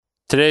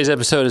Today's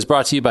episode is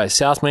brought to you by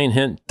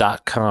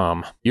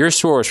SouthMainHemp.com, your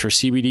source for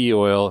CBD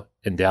oil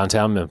in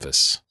downtown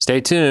Memphis.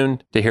 Stay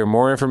tuned to hear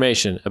more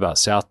information about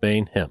South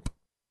Main Hemp.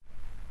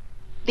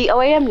 The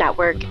OAM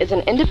Network is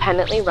an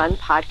independently run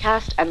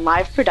podcast and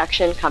live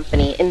production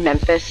company in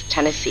Memphis,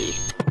 Tennessee.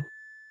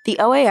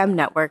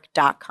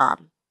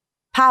 TheOAMNetwork.com.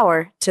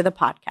 Power to the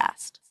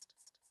podcast.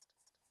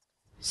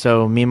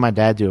 So me and my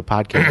dad do a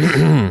podcast.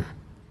 I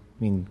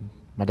mean,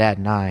 my dad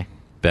and I.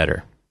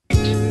 Better.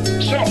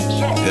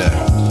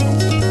 Yeah.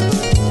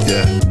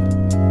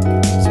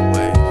 It's a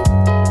wave.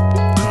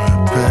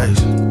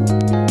 Pace.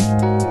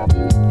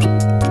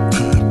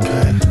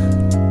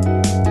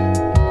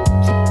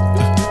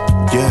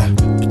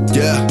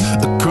 Yeah.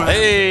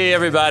 Hey,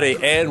 everybody,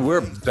 and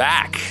we're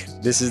back.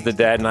 This is the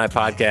Dad and I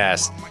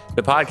podcast.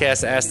 The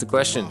podcast that asks the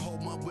question,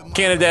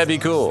 can a dad be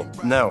cool?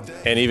 No.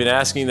 And even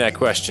asking that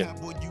question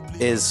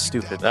Is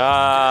stupid.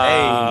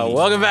 Hey.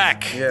 Welcome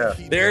back. Yeah.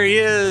 There he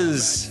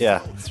is.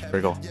 Yeah, it's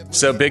pretty cool.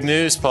 So big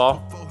news,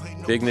 Paul.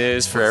 Big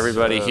news for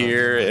everybody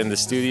here in the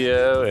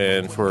studio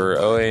and for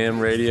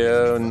OAM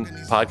Radio and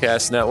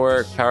Podcast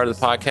Network, Power to the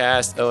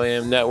Podcast,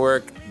 OAM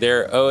Network.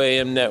 Their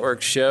OAM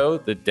Network show,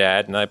 the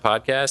Dad and I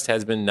Podcast,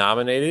 has been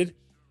nominated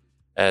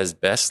as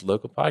Best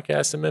Local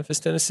Podcast in Memphis,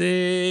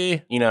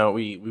 Tennessee. You know,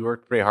 we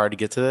worked pretty hard to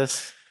get to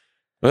this,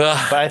 Well,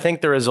 but I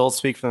think the results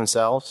speak for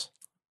themselves.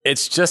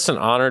 it's just an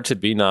honor to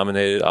be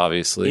nominated,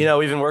 obviously. You know,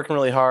 we've been working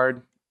really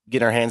hard,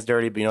 getting our hands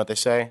dirty, but you know what they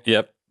say?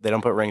 Yep. They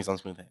don't put rings on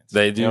smooth hands.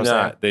 They You do know what I'm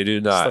not. saying? They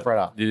do not. Slip right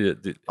off.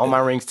 Dude, All my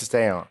rings to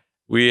stay on.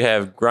 we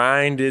have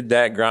grinded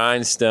that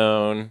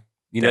grindstone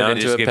You know, down they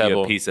to just a give pebble.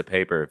 you a piece of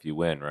paper if you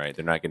win, right?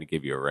 They're not going to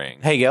give you a ring.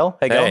 Hey, Gil.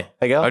 Hey, Gil. Hey.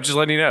 Hey, Gil. I'm just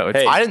letting you know. It's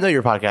Hey. I didn't know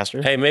you were a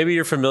podcaster. Hey, maybe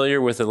you're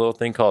familiar with a little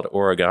thing called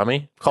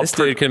origami. Called This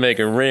dude can make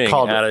a ring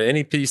called- out of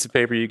any piece of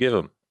paper you give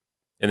him.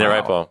 Isn't that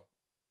right, Wow. Paul?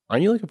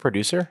 Aren't you like a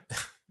producer?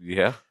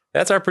 Yeah.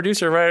 That's our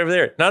producer right over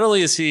there. Not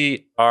only is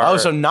he our... Oh,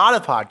 so not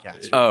a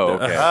podcaster. Oh,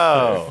 okay.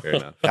 Oh. Fair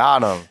enough.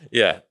 Got him.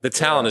 Yeah, the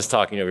talent is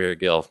talking over here,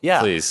 Gil. Yeah.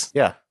 Please.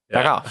 Yeah.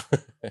 Back Yeah. off.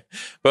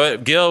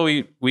 But Gil,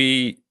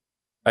 we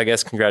I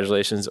guess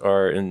congratulations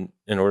are in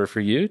order for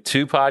you.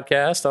 2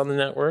 podcasts on the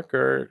network,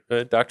 or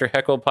Dr.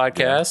 Heckle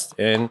podcast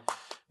and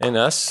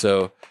us.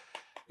 So,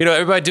 you know,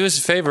 everybody do us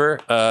a favor.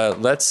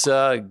 Let's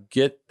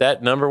get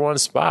that number 1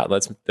 spot.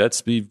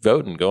 Let's be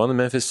voting. Go on the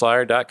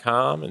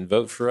memphisflyer.com and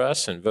vote for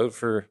us and vote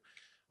for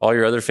all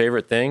your other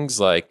favorite things.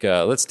 Like,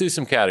 let's do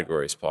some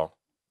categories, Paul.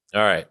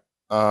 All right.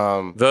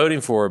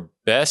 Voting for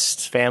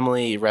best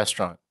Family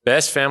restaurant.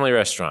 family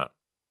restaurant.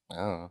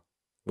 Oh.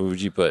 What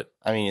would you put?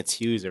 I mean, it's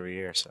Hughes every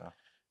year, so.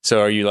 So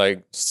are you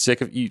like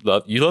sick of you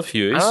love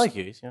Huey's? I like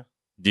Hughes, yeah.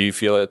 Do you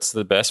feel it's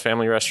the best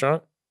family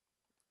restaurant?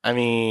 I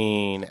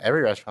mean,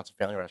 every restaurant's a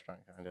family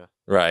restaurant, kind of.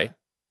 Right.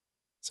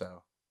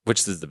 So,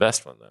 Which is the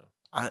best one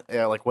though?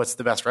 yeah, like, what's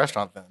the best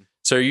restaurant then?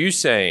 So are you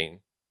saying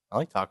I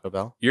like Taco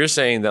Bell. you're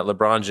saying that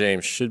LeBron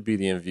James should be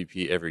the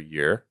MVP every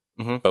year,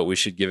 Mhm. but we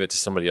should give it to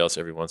somebody else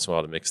every once in a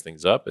while to mix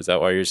things up? Is that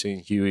why you're saying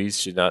Huey's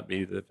should not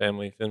be the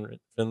family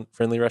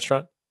friendly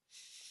restaurant?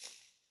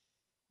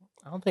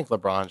 I don't think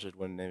LeBron should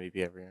win an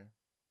MVP every year.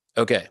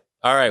 Okay.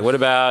 All right. What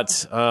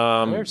about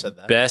never said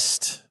that.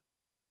 best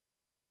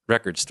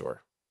record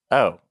store?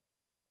 Oh.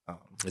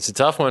 It's a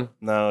tough one.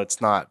 No, it's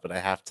not, but I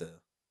have to.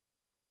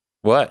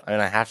 What? I mean,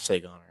 I have to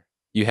say Goner.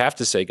 You have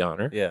to say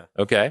Goner. Yeah.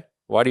 Okay.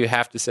 Why do you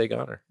have to say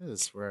Goner?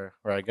 This is where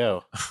I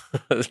go.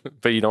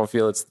 But you don't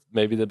feel it's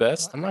maybe the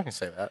best? I'm not going to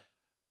say that.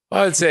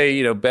 I would say,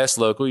 you know, best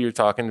local, you're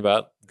talking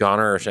about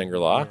Goner or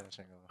Shangri-La. Yeah,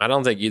 Shangri-La. I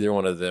don't think either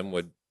one of them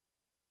would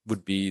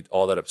be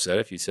all that upset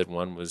if you said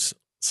one was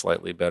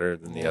slightly better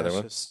than the Yeah, other it's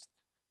one. just-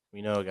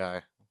 we know a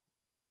guy.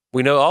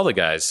 We know all the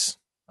guys.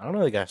 I don't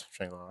know the guys from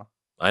Shangri-La.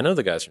 I know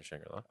the guys from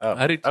Shangri-La. Oh.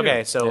 I do too.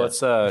 Okay, so Yeah.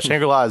 let's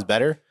Shangri-La is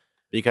better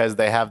because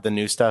they have the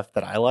new stuff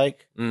that I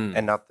like Mm,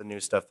 and not the new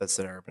stuff that's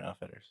at Urban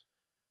Outfitters.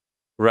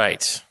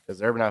 right. Because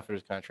the Urban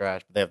Outfitters kind of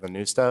trash, but they have the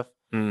new stuff.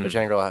 Mm, But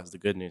Shangri-La has the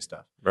good new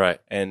stuff, right.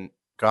 and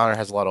Goner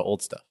has a lot of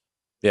old stuff.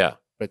 Yeah.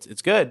 But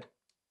it's good,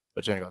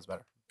 but Shangri-La's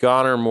better.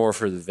 Goner more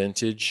for the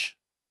vintage.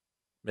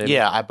 Maybe?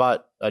 Yeah, I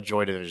bought a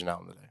Joy Division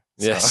album today.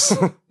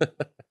 so- Yes.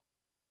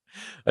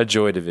 A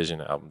Joy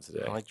Division album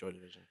today. I like Joy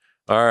Division.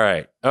 All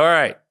right.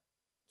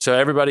 So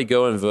everybody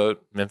go and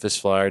vote.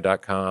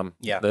 MemphisFlyer.com.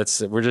 Yeah.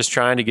 We're just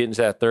trying to get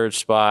into that 3rd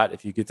spot.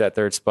 If you get that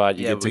 3rd spot,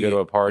 you get to go to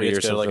a party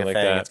or something like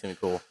that. It's gonna be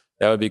cool.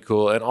 That would be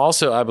cool. And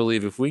also, I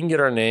believe if we can get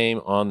our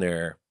name on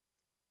there,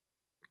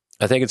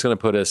 I think it's going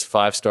to put us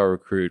 5-star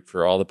recruit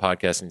for all the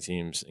podcasting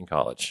teams in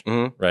college.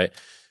 Mhm. Right.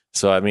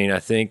 So, I mean, I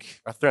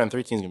think, Our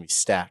 3-on-3 team's gonna be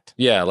stacked.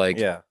 yeah, like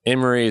Yeah,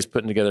 Emory is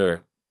putting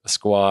together a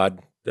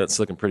squad that's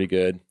looking pretty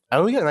good. I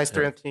mean, we got a nice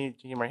 3-on-3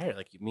 team right here.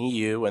 Like me,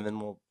 you, and then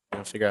we'll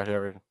figure out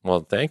whoever. Well,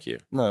 thank you.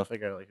 No,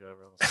 figure out like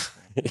whoever else.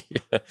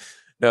 Yeah.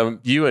 No,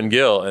 you and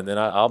Gil, and then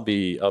I'll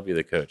be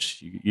the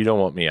coach. You don't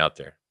want me out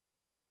there.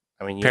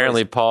 I mean, you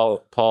Apparently,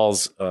 always-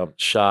 Paul's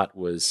shot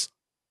was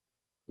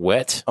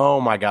wet. Oh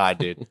my god,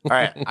 dude! All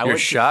right, I Your went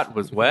shot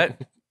was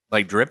wet,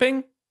 like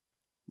dripping.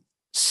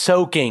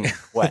 soaking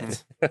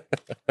wet.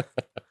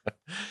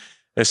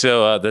 And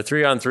so the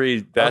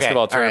 3-on-3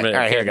 basketball all right, tournament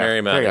all right, at here Camp we go,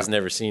 here Marymount we has go.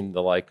 never seen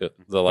the likes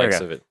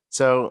of it.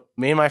 So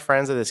me and my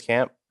friends at this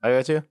camp I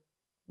go to,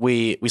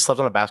 we slept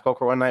on a basketball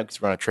court one night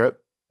because we're on a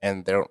trip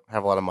and they don't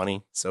have a lot of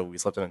money, so we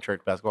slept on a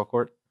church basketball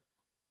court.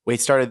 We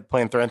started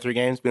playing 3-on-3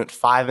 games. We went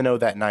 5-0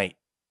 that night,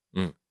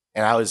 Mm.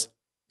 and I was,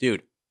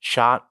 dude,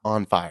 shot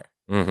on fire.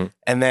 Mm-hmm.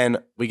 And then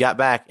we got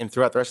back, and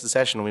throughout the rest of the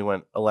session, we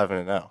went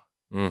 11-0.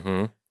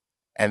 Mm-hmm.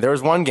 And there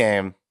was one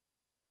game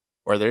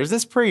where there's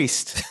this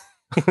priest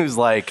who's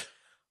like,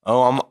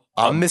 "Oh,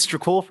 I'm Mr.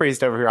 Cool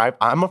Priest over here.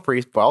 I'm a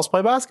priest, but I also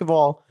play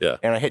basketball. Yeah.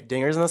 And I hit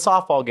dingers in the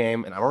softball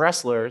game, and I'm a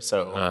wrestler,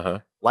 so Uh-huh.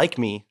 like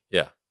me."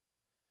 Yeah.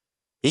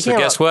 He So came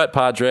guess up- what,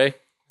 Padre?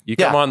 You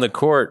come Yeah. on the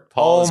court,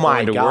 Paul Oh is my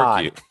going to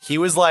god! work you. He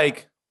was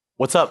like,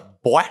 "What's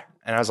up, boy?"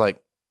 And I was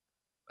like,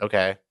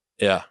 "Okay."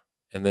 Yeah.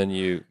 And then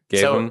you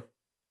gave So- him.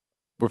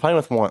 We're playing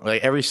with one.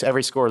 Like every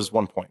score is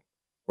 1 point.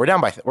 We're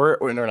down by. We're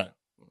not.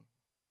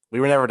 We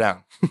were never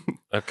down.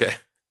 Okay.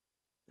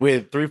 We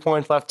had 3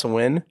 points left to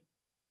win.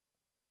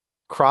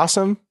 Cross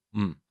him.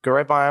 Mm. Go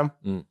right by him.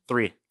 Mm.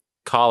 3.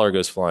 Collar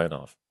goes flying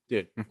off.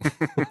 Dude.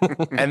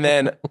 And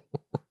then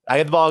I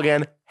get the ball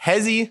again.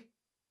 Hezzy.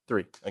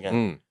 3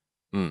 again.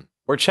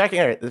 We're checking.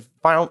 All right, the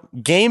final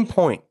game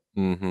point.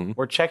 Mm-hmm.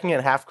 We're checking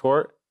at half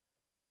court.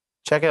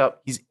 Check it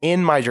out. He's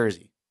in my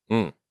jersey.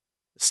 Mm.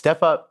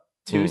 Step up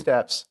 2 Mm.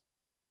 steps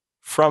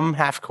from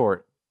half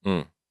court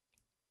Mm.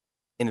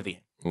 into the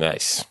game.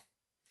 Nice.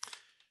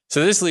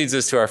 So this leads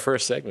us to our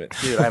first segment.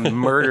 Dude, I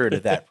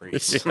murdered that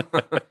priest.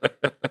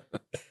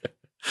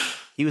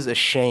 He was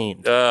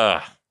ashamed.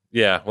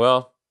 Yeah.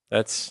 Well,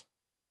 that's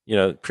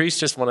priests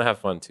just want to have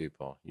fun too,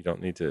 Paul. You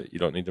don't need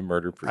to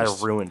murder I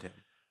priests. ruined him.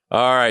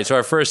 All right. So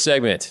our first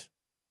segment.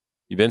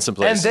 You've been some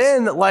places.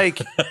 And then, like,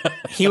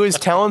 he was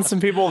telling some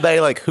people they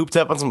like hooped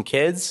up on some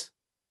kids,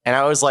 and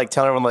I was like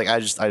telling everyone like I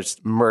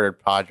just murdered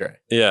Padre,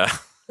 yeah.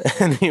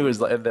 and he was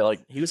like,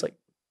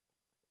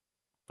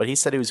 but he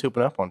said he was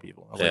hooping up on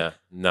people. I was Yeah.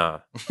 Nah.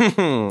 like,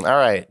 all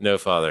right. No,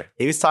 father.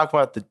 He was talking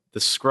about the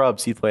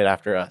scrubs he played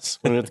after us.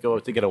 We went to go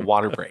to get a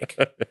water break.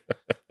 Yeah,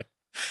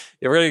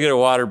 we're gonna get a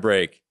water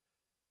break.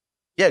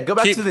 Yeah, go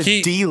back to the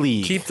D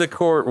League. Keep the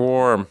court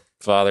warm,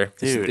 father.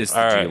 Dude, It's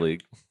all the right. G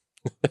League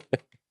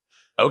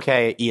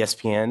Okay,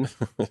 ESPN.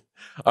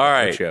 All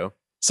right. show.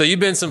 So you've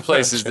been some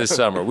places this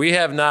summer. We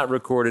have not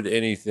recorded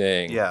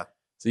anything. Yeah.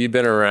 So you've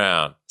been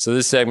around. So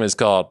this segment is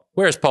called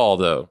 "Where's Paul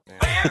Though?"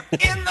 Where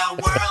in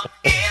the world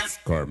is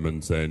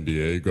Carmen San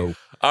Diego.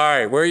 All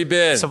right, where you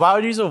been? So why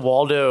would you use a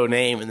Waldo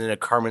name and then a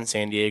Carmen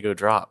San Diego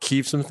drop?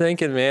 Keeps them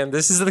thinking, man.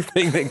 This is the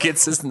thing that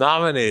gets us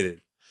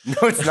nominated. No,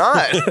 it's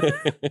not.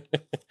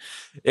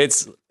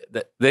 It's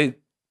they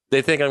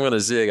think I'm going to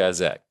zig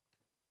Isaac.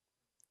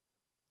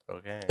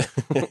 Okay.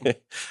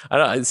 I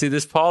don't see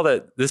this Paul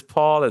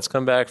that's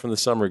come back from the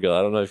summer guild.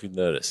 I don't know if you've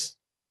noticed.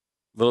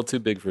 A little too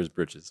big for his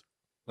britches.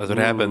 That's what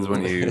happens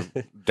when you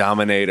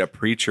dominate a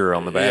preacher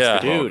on the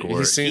basketball dude, court.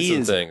 He's seen He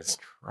some is- things.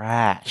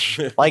 Trash.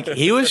 Like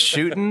he was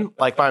shooting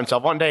like by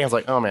himself one day. I was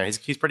like, oh man,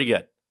 he's pretty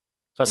good.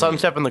 So I saw him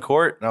step in the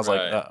court and I was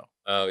Right. like, oh.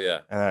 Oh yeah.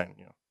 And then,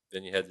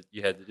 Then you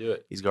had to do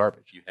it. he's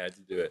garbage. You had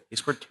to do it. He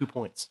scored 2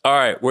 points. All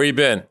right, where you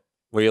been?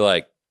 What do you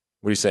like?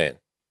 What are you saying?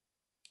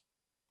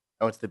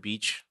 I went to the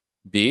beach.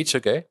 Beach,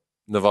 okay.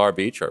 Navarre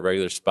Beach, our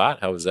regular spot.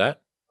 How was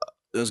that?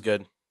 It was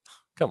good.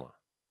 Come on.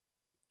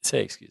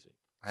 Say excuse me.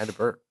 I had to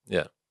burp.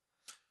 Yeah.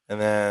 And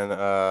then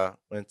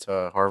went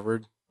to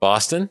Harvard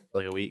Boston? for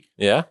like a week.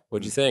 Yeah.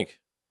 What'd you think?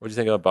 What'd you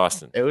think about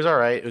Boston? It was all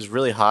right. It was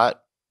really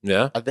hot.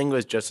 Yeah. I think it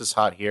was just as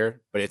hot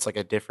here, but it's like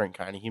a different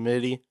kind of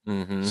humidity.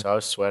 Mm-hmm. So I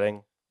was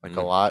sweating like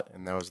a lot,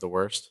 and that was the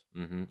worst.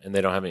 Mm-hmm. And they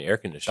don't have any air I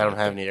conditioning. don't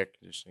have any air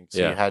conditioning, so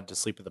Yeah. you had to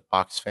sleep with a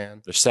box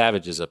fan. They're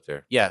savages up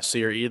there. Yeah, so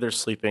you're either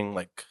sleeping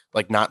like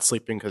not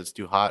sleeping because it's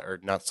too hot, or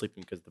not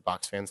sleeping because the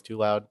box fan's too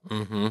loud.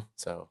 Mm-hmm.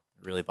 So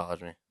it really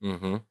bothered me.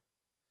 Mm-hmm.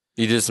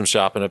 You did some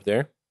shopping up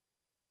there?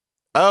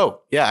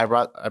 Oh yeah, I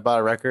bought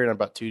a record and I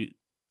bought 2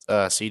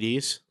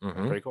 CDs.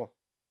 Mm-hmm. Pretty cool.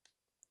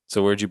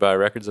 So where'd you buy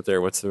records up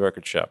there? What's the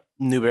record shop?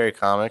 Newberry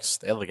Comics.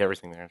 They have like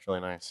everything there. It's really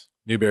nice.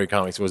 Newberry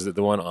Comics. Was it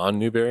the one on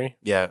Newberry?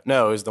 Yeah,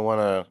 no, it was the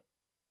one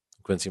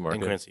Quincy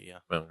Market. in Quincy. Yeah,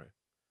 Oh, okay.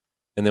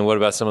 And then what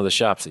about some of the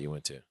shops that you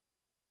went to?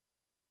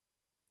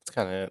 that's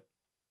kind of it.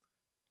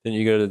 Didn't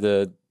you go to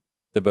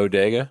the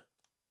bodega?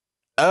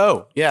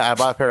 Oh yeah, I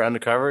bought a pair of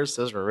undercovers.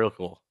 Those were real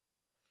cool.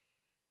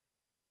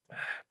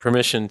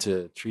 Permission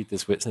to treat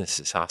this witness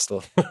as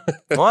hostile.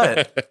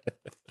 What?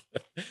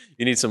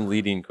 You need some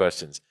leading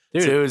questions.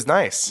 Dude, So- it was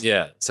nice.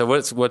 Yeah. So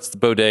what's the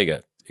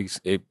bodega?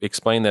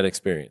 Explain that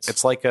experience.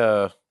 It's like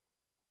a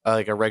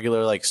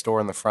regular like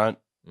store in the front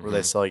where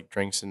they sell like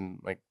drinks and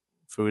like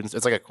food.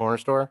 It's like a corner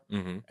store,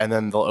 Mm-hmm. and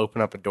then they'll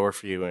open up a door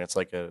for you, and it's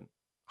like a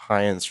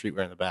high end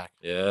streetwear in the back.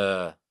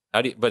 Yeah.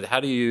 How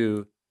do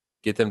you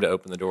get them to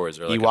open the doors?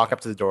 Or You walk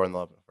up to the door and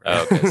they'll open it for you.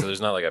 Oh, okay. So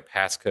there's not like a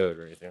passcode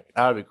or anything.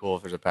 That would be cool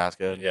if there's a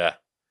passcode. Yeah.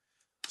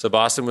 So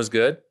Boston was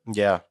good.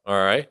 Yeah. All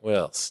right. What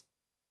else?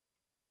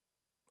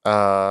 You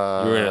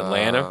were in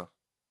Atlanta?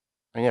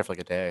 I mean, yeah, for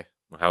like a day.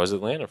 How was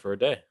Atlanta for a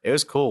day? It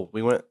was cool.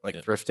 We went like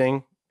Yeah.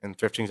 thrifting, and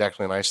thrifting's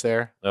actually nice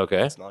there.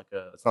 Okay. It's not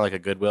like a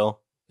Goodwill.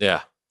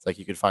 Yeah. It's like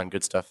you could find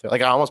good stuff there.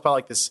 Like I almost bought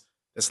like this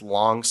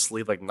long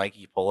sleeve like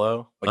Nike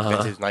polo, like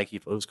vintage Nike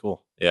polo. It was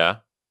cool. Yeah.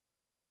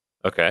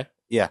 Okay.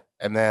 Yeah,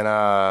 and then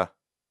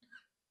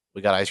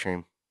we got ice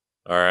cream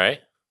All right.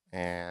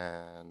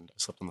 and I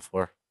slept on the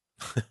floor.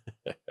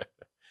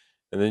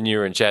 And then you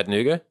were in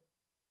Chattanooga?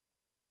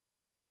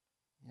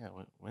 Yeah,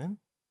 when?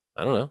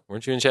 I don't know.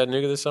 Weren't you in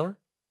Chattanooga this summer?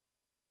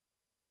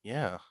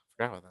 Yeah,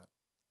 forgot about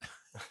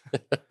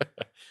that.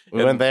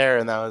 We went there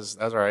and that was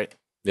all right.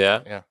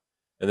 Yeah. Yeah.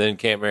 And then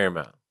Camp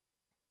Marymount.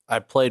 I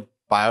played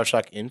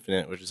BioShock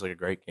Infinite, which is like a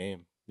great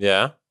game.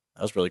 Yeah.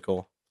 That was really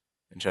cool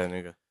in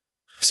Chattanooga.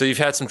 So you've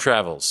had some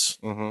travels.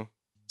 Mm-hmm.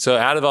 So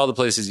out of all the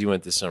places you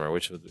went this summer,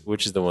 which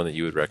is the one that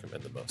you would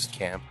recommend the most?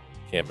 Camp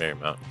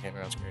Marymount.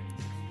 Marymount's great.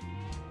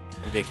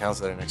 I'll be a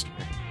counselor next year.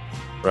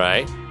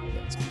 Right.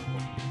 Yeah, it's cool.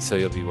 So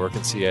you'll be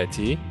working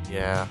CIT.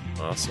 Yeah.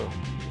 Awesome.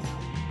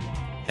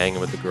 Hanging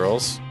with the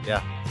girls.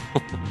 Yeah.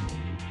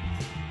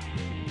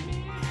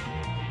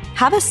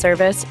 Have a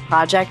service,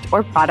 project,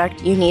 or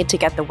product you need to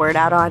get the word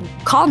out on?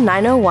 Call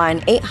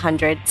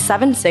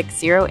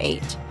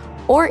 901-800-7608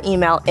 or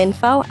email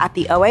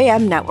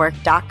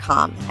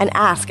info@theoamnetwork.com and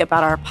ask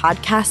about our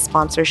podcast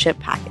sponsorship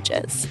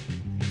packages.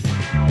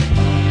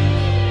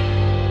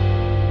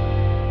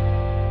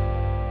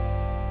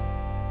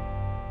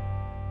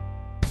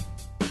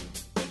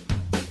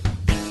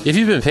 If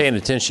you've been paying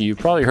attention, you've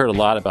probably heard a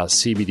lot about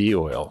CBD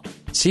oil.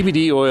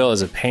 CBD oil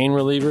is a pain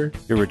reliever.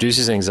 It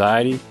reduces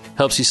anxiety,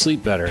 helps you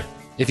sleep better.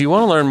 If you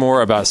want to learn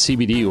more about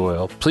CBD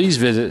oil, please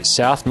visit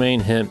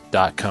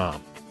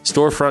southmainhemp.com.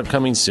 Storefront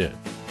coming soon.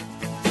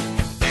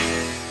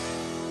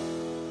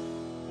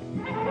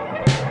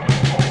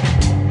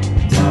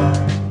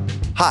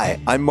 Hi,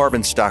 I'm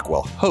Marvin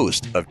Stockwell,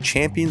 host of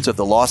Champions of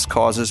the Lost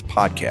Causes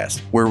podcast,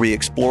 where we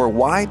explore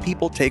why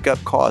people take up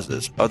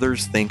causes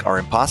others think are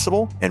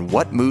impossible and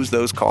what moves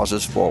those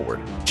causes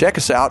forward. Check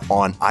us out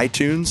on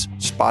iTunes,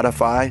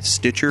 Spotify,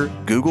 Stitcher,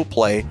 Google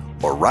Play,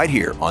 or right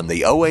here on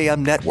the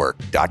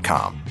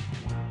OAMnetwork.com.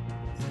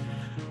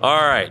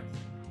 All right.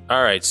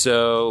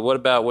 So what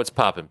about what's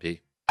poppin',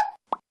 P?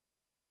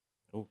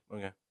 Oh,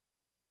 okay.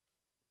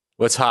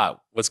 What's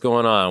hot? What's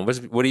going on? What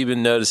have you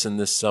been noticing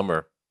this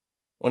summer?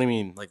 What do you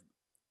mean? Like,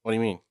 what do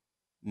you mean?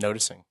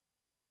 Noticing?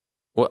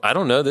 Well, I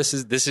don't know. This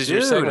is your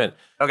Dude. segment.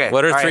 Okay.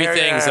 What are All right, three all right,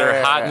 things all that right,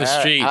 are hot all in the right,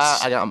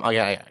 streets? I got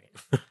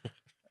it.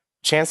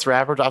 Chance the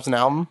Rapper drops an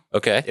album.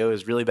 Okay. It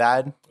was really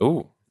bad.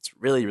 Ooh. It's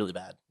really, really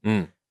bad.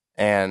 Mm.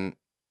 And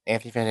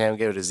Anthony Fantano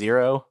gave it a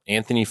 0.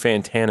 Anthony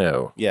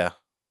Fantano, Yeah,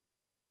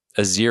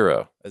 a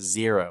 0. a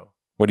 0.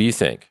 What do you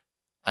think?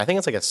 I think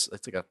it's like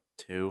a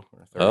 2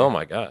 or 3. Oh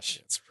my gosh.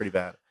 It's pretty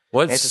bad.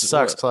 What's It just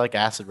sucks because I like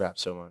acid rap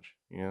so much.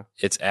 You know.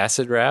 It's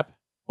acid rap?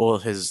 Well,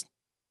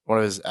 one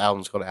of his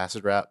albums called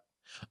Acid Rap,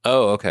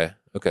 Oh, okay.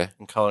 Okay.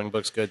 and Coloring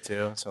Book's good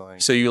too. So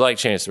like, So you like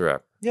Chance the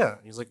Rapper? yeah,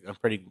 he's like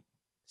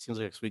seems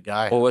like a sweet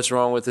guy. Well, what's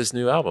wrong with this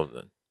new album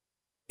then?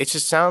 It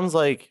just sounds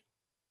like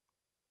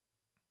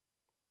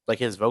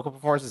his vocal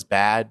performance is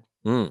bad.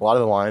 Mm. A lot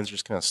of the lines are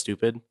just kind of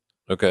stupid,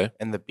 Okay.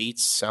 and the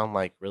beats sound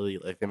like really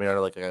like they made out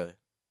of like I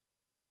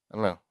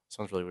don't know.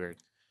 Sounds really weird.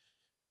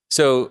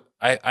 So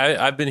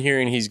I've been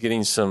hearing he's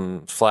getting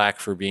some flack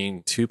for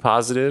being too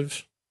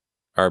positive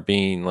or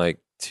being like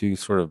too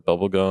sort of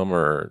bubblegum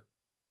or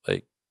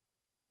like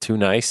too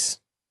nice.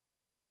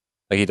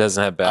 Like he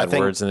doesn't have I bad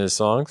think words in his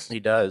songs.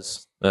 He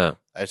does. Oh.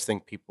 I just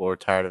think people are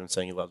tired of him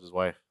saying he loves his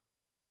wife.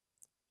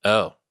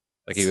 Oh.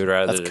 Like he would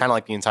rather. That's kind of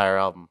like the entire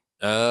album.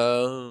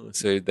 Oh,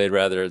 so they'd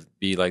rather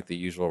be like the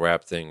usual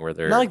rap thing where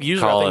they're Not like the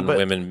usual rap calling thing, but-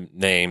 women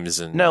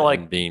names and, No, like-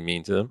 and being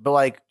mean to them. But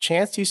like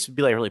Chance used to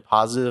be like really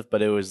positive,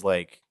 but it was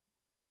like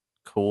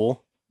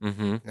cool.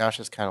 Mm-hmm. Now it's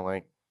just kind of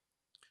like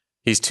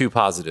He's too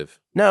positive.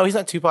 no, he's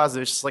not too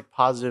positive. It's just like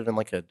positive in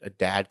like a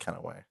dad kind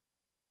of way.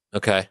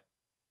 Okay.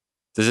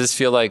 Does this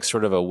feel like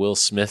sort of a Will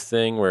Smith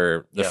thing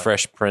where the Yeah.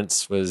 Fresh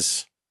Prince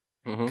was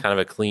Mm-hmm. kind of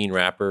a clean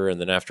rapper,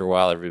 and then after a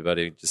while,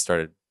 everybody just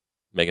started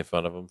making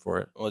fun of him for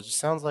it? Well, it just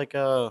sounds like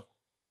I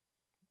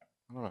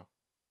don't know.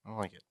 I don't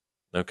like it.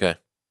 Okay.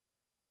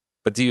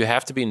 But do you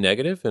have to be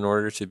negative in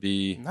order to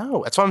be?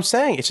 No, that's what I'm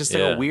saying. It's just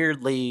like Yeah. a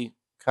weirdly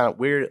kind of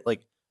weird,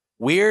 like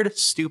weird,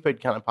 stupid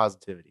kind of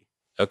positivity.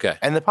 Okay.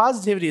 And the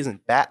positivity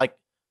isn't bad. Like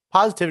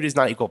positivity is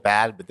not equal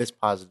bad, but this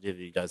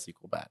positivity does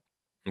equal bad.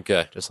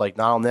 Okay. Just like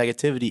not all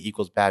negativity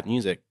equals bad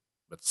music,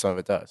 but some of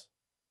it does.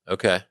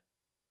 Okay.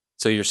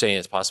 So you're saying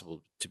it's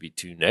possible to be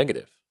too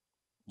negative?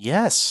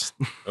 Yes,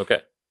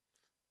 Okay.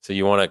 So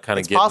you want to kind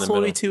of it's get in the possible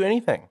to middle. be too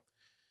anything.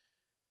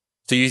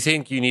 So you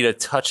think you need a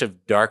touch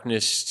of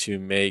darkness to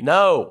make?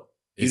 No,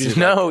 you Is do it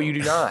no, like- you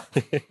do not.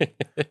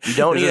 You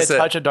don't Is need a this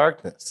touch of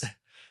darkness.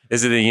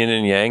 Is it a yin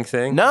and yang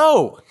thing?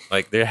 No,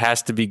 Like there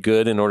has to be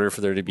good in order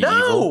for there to be No!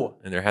 evil,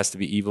 and there has to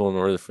be evil in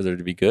order for there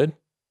to be good.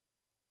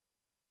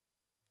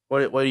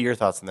 what are your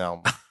thoughts on the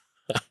album?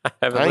 I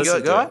haven't All right,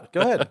 listened go to ahead, it.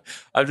 go ahead.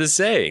 I'm just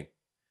saying.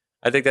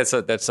 I think that's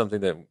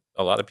something that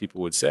a lot of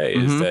people would say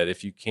is Mhm. that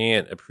if you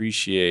can't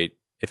appreciate,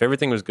 if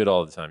everything was good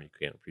all the time, you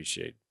can't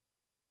appreciate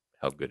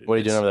how good it is. What are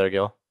you doing over there,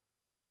 Gil?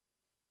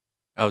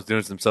 I was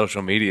doing some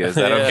social media. Is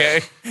that Yeah.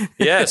 okay?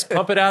 Yes,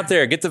 pump it out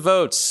there. Get the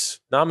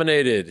votes.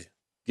 Nominated.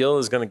 Gil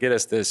is going to get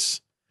us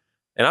this.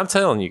 And I'm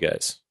telling you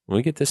guys, when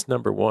we get this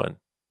number one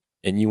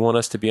and you want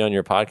us to be on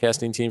your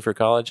podcasting team for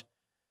college,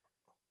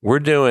 we're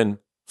doing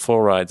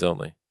full rides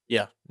only.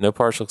 Yeah. No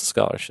partial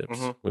scholarships.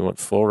 Mhm. We want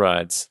full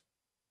rides.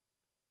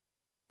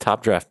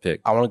 Top draft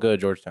pick, I want to go to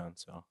Georgetown.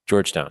 So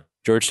Georgetown.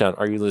 Georgetown,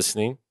 are you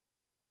listening?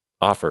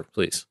 Offer,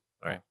 please.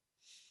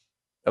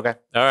 okay.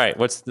 All right.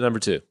 What's the number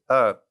two?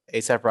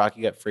 ASAP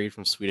Rocky got freed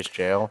from Swedish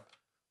jail.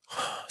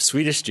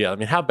 Swedish jail. I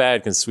mean, how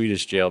bad can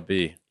Swedish jail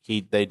be?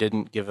 They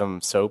didn't give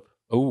him soap,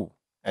 Oh,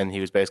 and he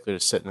was basically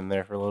just sitting in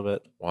there for a little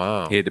bit.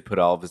 wow. He had to put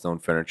all of his own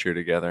furniture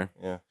together.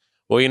 Yeah.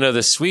 Well, you know,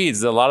 the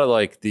Swedes, a lot of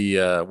like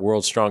the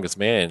world's strongest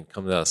man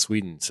comes out of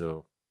Sweden.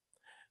 So,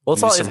 Well,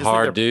 These are some it's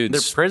hard like dudes.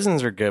 Their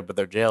prisons are good, but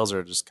their jails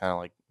are just kind of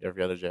like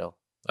every other jail.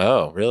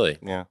 oh, really?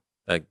 Yeah.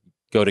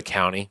 Go to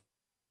county?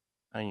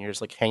 I mean, you're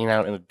just like hanging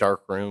out in a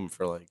dark room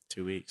for like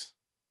 2 weeks.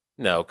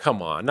 No,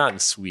 come on. Not in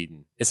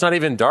Sweden. It's not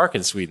even dark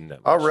in Sweden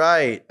that much. All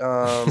right.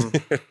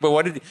 But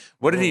what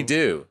did he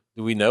do?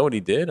 Do we know what he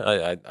did?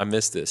 I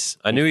missed this.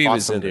 I knew he fought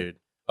was some in dude.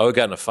 Oh, he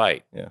got in a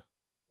fight. Yeah.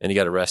 And he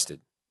got arrested.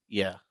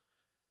 Yeah.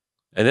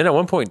 And then at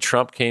one point,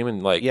 Trump came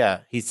and like, Yeah.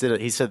 He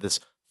said this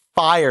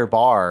fire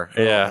bar.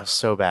 Oh, Yeah. it was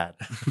so bad.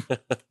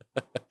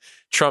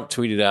 Trump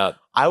tweeted out,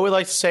 I would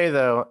like to say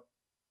though,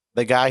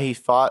 the guy he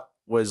fought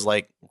was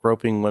like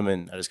groping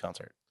women at his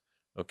concert.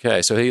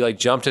 okay, so he like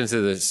jumped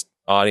into this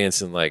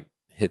audience and like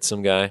hit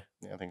some guy.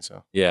 Yeah, I think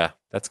so. Yeah,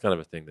 that's kind of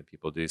a thing that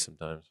people do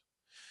sometimes.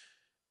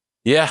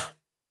 Yeah,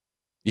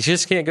 you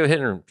just can't go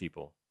hitting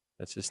people.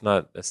 It's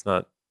not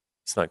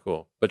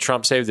cool. But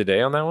Trump saved the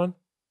day on that one.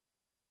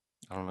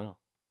 I don't know.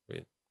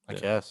 Wait, I yeah.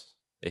 guess.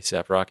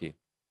 ASAP Rocky.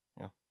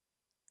 Yeah.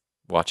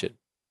 Watch it.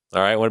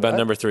 All right. What about What?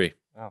 number 3?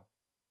 Oh.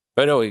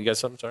 But no, you got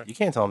something. Sorry. You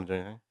can't tell him to do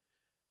anything.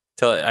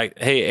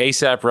 Hey,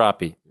 ASAP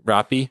Rocky.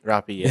 Rappy,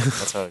 yeah.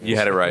 That's how it You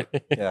had it right.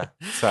 Yeah.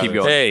 That's how Keep it is.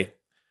 going. Hey,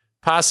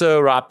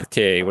 Paso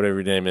Rapke, whatever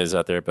your name is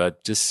out there,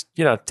 but just,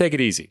 take it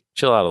easy.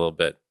 Chill out a little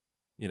bit.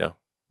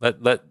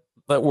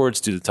 Let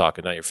words do the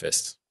talking, not your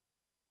fists.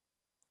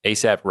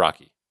 ASAP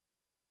Rocky.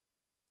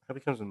 How he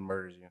comes and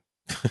murders you.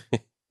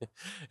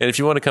 And if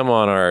you want to come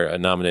on our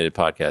nominated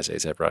podcast,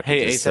 ASAP Rocky.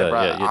 Hey, just, ASAP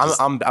Rocky. yeah, just-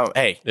 I'm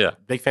hey, Yeah.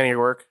 big fan of your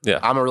work. Yeah.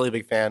 I'm a really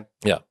big fan.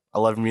 Yeah. I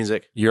love your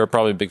music. You're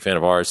probably a big fan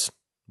of ours.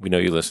 We know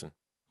you listen.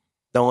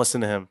 Don't listen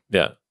to him.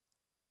 Yeah.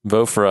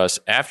 Vote for us.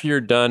 After you're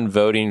done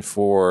voting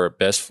for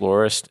Best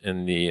Florist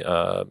in the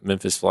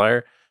Memphis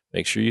Flyer,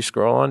 make sure you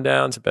scroll on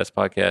down to Best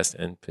Podcast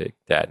and pick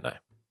Dad and I.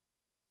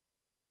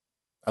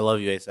 I love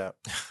you, ASAP.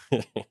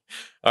 All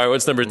right,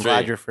 what's number I'm 3?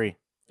 glad you're free.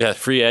 Yeah,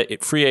 free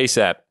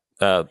ASAP.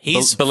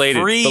 He's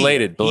belated. free.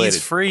 Belated.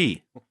 He's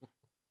free.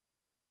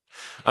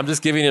 I'm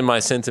just giving him my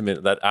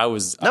sentiment that I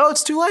was. No,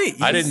 it's too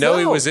late. I didn't know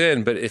he was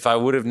in, but if I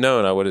would have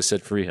known, I would have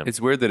said free him. It's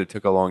weird that it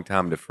took a long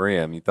time to free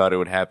him. You thought it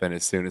would happen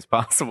as soon as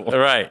possible. All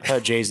right. I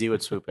thought Jay-Z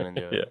would swoop in and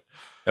do it. Yeah.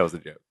 That was a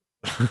joke.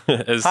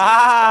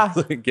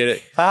 Get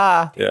it?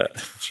 Ah, Yeah.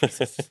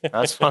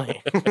 that's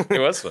funny. It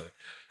was funny.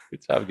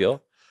 Good job,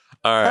 Gil.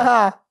 All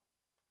right.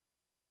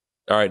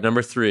 All right.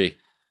 Number 3.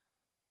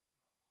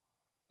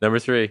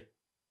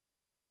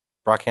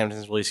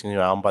 Brockhampton's releasing a new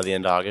album by the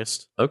end of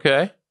August.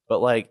 Okay.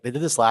 But like they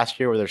did this last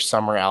year where their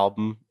summer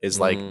album is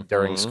like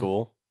during Mhm.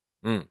 school.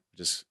 Mm.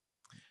 Just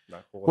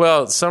not cool.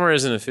 Well, summer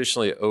isn't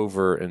officially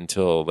over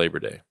until Labor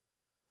Day.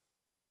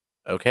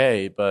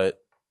 okay, but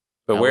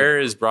But Now where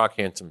is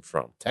Brockhampton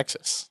from?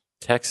 Texas.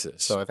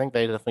 Texas. So I think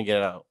they definitely get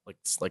it out. Like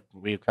it's like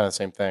we have kind of the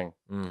same thing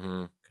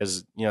Mm-hmm.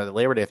 because the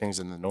Labor Day thing's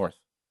in the north.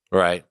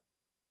 Right.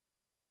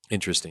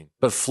 Interesting.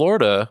 But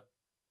Florida.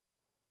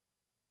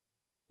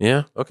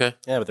 Yeah. Okay.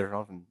 Yeah, but they're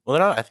all from. Well,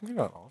 they're not. I think they're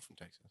not all from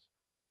Texas.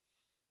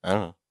 I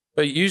don't know.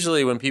 But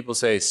usually when people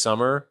say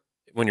summer,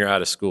 when you're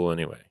out of school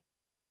anyway,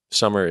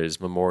 summer is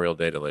Memorial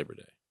Day to Labor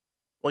Day.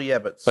 Well, yeah,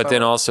 but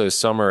Then also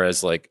summer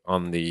as like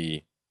on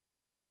the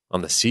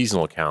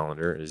seasonal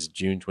calendar is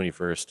June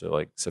 21st to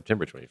like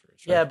September 21st.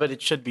 Right? yeah, but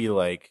it should be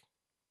like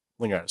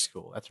when you're out of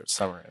school. That's what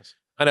summer is.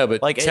 I know,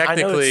 but Like I know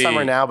technically, it's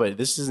summer now, but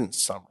this isn't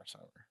summer.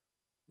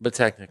 But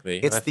technically,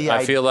 It's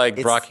I feel like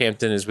it's-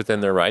 Brockhampton is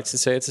within their rights to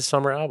say it's a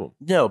summer album.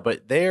 No,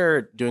 but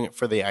they're doing it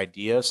for the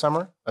idea of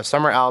summer. A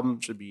summer album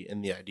should be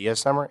in the idea of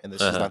summer, and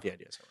this is Uh-huh. not the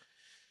idea of summer.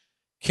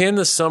 Can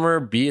the summer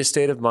be a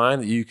state of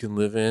mind that you can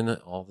live in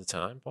all the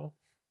time, Paul?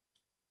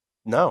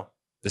 No,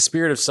 The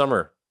spirit of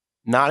summer.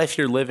 not if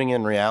you're living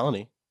in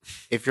reality.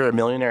 If you're a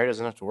millionaire, it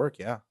doesn't have to work.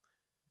 Yeah.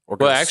 Or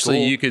go Well, to actually,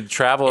 school. you could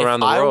travel If around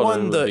the I world.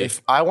 won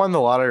if I won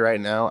the lottery right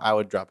now, I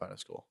would drop out of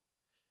school.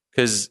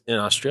 Because in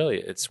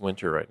Australia, it's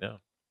winter right now.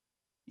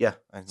 Yeah.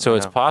 So I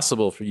it's know.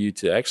 possible for you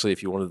to actually,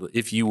 if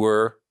you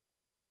were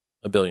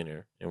a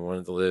billionaire and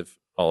wanted to live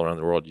all around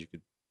the world, you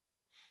could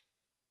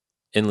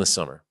endless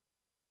summer.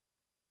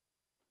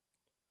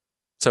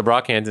 So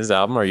Brockhampton's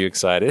album, are you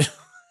excited?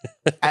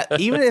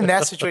 Even in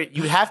that situation,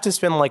 you have to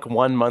spend like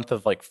 1 month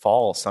of like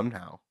fall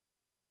somehow.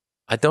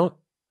 I don't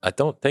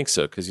think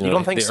so because You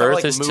don't think the so? Earth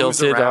Like, is moves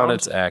tilted around? on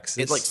its axis.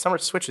 It's like summer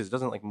switches. It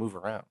doesn't like move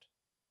around.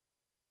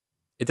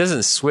 It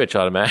doesn't switch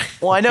automatically.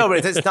 Well, I know,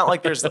 but it's not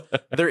like there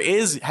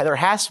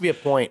has to be a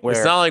point where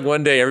It's not like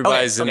one day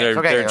everybody's in their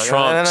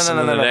trunks and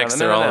then the next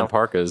they're all in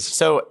parkas.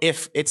 So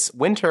if it's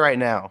winter right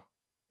now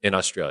In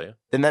Australia.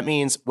 then that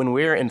means when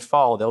we're in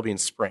fall, they'll be in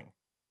spring.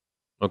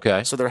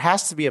 Okay. So there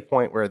has to be a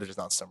point where there's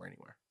not summer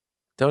anywhere.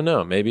 Don't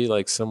know. Maybe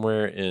like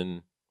somewhere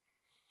in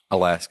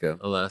Alaska.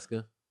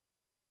 Alaska.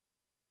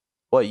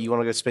 What, you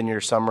want to go spend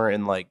your summer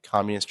in like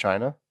communist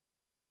China?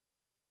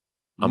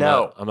 I'm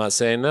not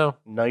saying no.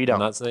 No, you don't. I'm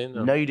not saying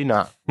no. No, you do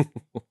not.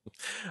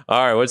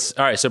 All right.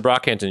 So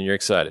Brockhampton, you're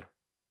excited.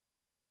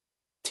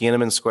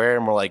 Tiananmen Square,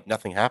 and we're like,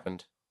 nothing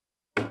happened.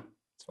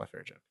 That's my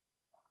favorite joke.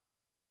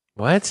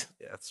 What?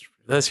 Yeah, that's.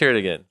 Let's hear it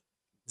again.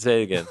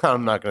 Say it again.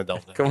 I'm not going to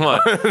delve down. Come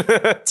on.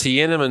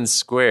 Tiananmen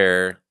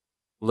Square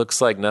looks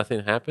like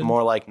nothing happened.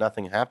 More like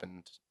nothing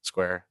happened.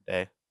 Square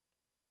day.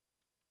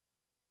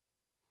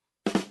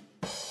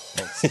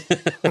 Thanks.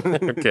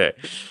 Okay.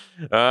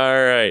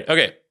 All right.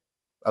 Okay.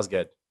 That was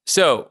good.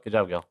 So, Good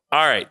job, Gil.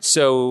 all right.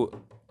 So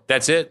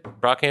that's it.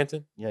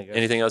 Brockhampton. Yeah, good.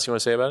 Anything else you want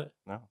to say about it?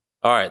 No.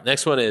 All right.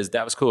 Next one is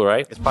That Was Cool,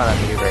 right? It's probably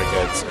not going to be very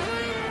good. So.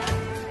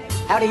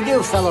 How do you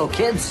do, fellow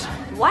kids?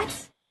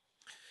 What?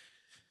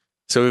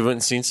 So we went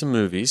and seen some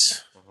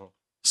movies.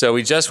 So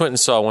we just went and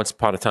saw Once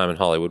Upon a Time in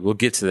Hollywood. We'll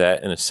get to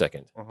that in a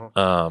second.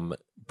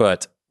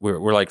 But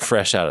we're like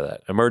fresh out of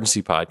that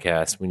emergency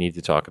podcast. We need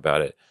to talk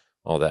about it.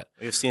 All that.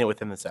 We've seen it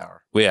within this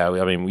hour. Well,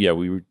 yeah.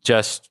 We were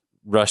just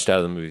rushed out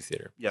of the movie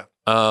theater. Yeah.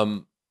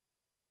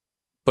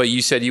 But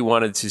you said you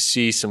wanted to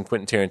see some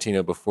Quentin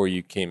Tarantino before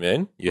you came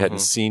in. You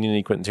hadn't seen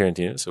any Quentin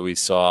Tarantino, so we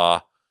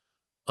saw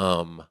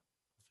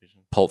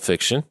Pulp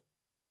Fiction.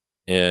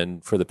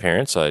 And for the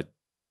parents,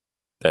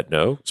 that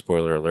know,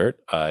 spoiler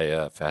alert,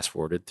 I fast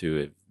forwarded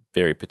to a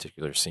very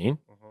particular scene.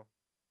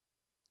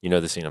 You know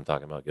the scene I'm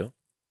talking about, Gil?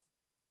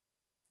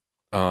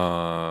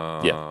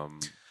 Yeah.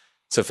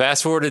 So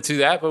fast forwarded to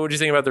that, but what do you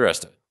think about the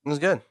rest of it? It was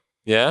good.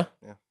 Yeah?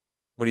 Yeah.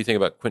 What do you think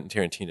about Quentin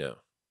Tarantino?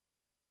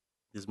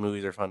 These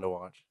movies are fun to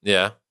watch.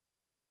 Yeah?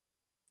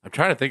 I'm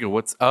trying to think of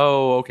what's.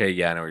 Oh, okay.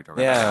 Yeah, I know what you're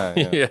talking about.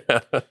 Yeah. Yeah.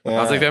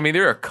 I was like, I mean,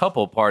 there are a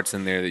couple parts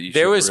in there that you.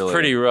 There should was really...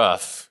 pretty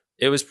rough.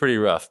 It was pretty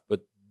rough,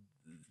 but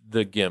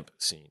the GIMP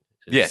scene.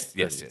 Yes.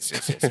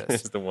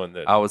 Is the one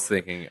that. I was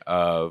thinking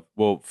of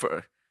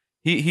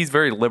he's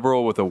very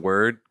liberal with a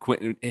word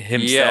Quentin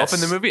himself in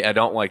the movie. I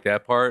don't like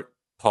that part.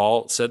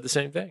 Paul said the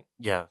same thing.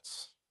 Yeah.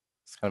 It's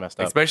kind of messed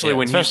up. Especially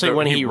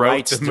when he wrote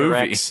writes the movie.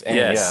 directs, and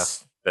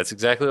Yes. That's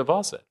exactly what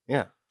Paul said.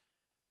 Yeah.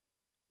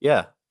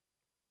 Yeah.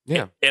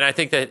 And I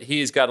think that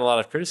he's gotten a lot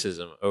of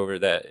criticism over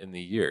that in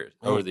the years.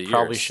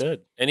 Probably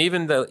should. And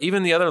even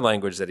the other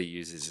language that he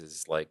uses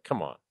is like,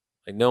 come on.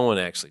 Like no one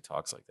actually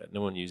talks like that.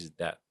 No one uses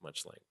that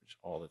much language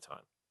all the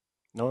time.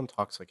 No one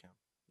talks like him.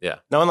 Yeah.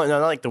 No one,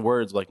 not like the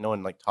words. Like no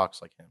one like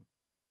talks like him.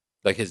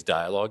 Like his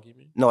dialogue, you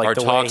mean? No, like or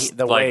the talks way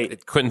the like way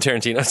Quentin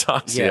Tarantino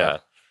talks. Yeah. Yeah.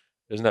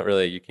 There's not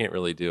really, you can't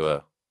really do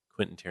a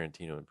Quentin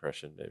Tarantino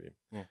impression, maybe.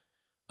 Yeah.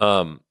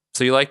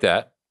 So you like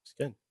that? it's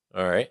good.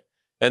 All right.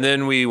 And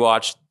then we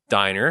watched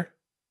Diner.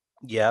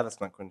 Yeah, that's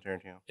not Quentin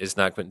Tarantino. It's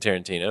not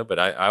Quentin Tarantino, but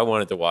I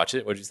wanted to watch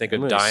it. What did you think That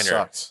of movie Diner?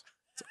 Sucks.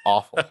 It's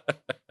awful.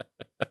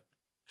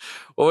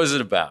 What was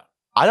it about?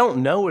 I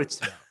don't know what it's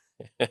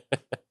about.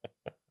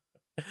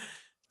 It's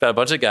about a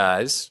bunch of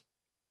guys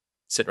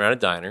sitting around a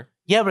diner.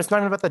 Yeah, but it's not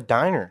even about the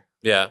diner.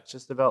 Yeah. It's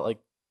just about like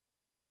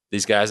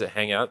These guys that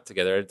hang out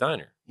together at a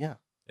diner. Yeah.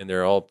 And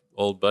they're all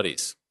old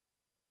buddies.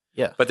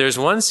 Yeah. But there's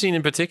one scene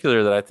in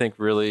particular that I think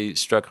really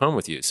struck home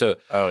with you. So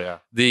Oh yeah.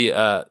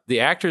 the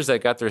actors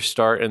that got their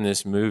start in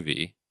this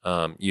movie,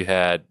 you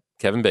had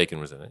Kevin Bacon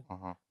was in it,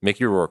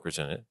 Mickey Rourke was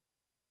in it,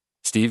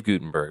 Steve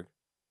Guttenberg,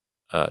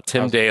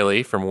 Tim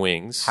Daly from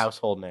Wings,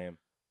 Household name.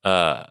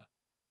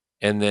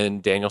 and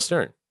then Daniel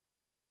Stern,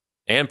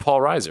 and Paul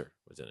Reiser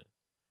was in it.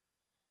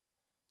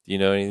 Do you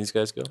know any of these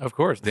guys? Go Of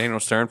course, Daniel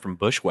Stern from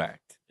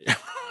Bushwhacked.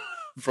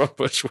 from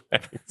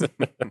Bushwhacked.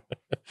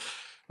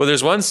 Well,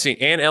 there's one scene,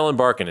 and Ellen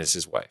Barkin is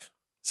his wife.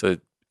 So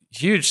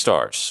huge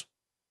stars.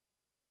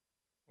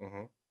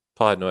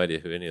 Paul had no idea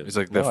who any of them. He's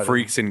like the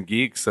freaks and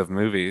geeks of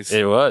movies.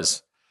 It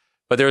was.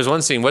 But there was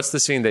one scene. What's the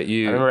scene that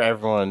you... I remember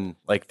everyone,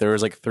 like, there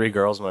was like 3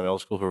 girls in my middle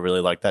school who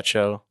really liked that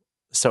show.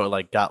 So it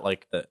like got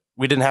like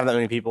we didn't have that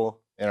many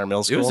people in our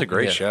middle school. It was a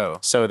great show.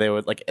 So they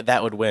would like,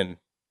 that would win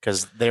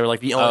because they were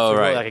like the only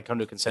people that could come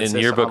to a consensus. In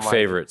yearbook on, like,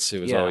 favorites,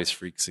 it was yeah. always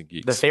Freaks and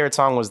Geeks. The favorite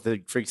song was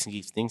the Freaks and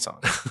Geeks theme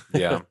song.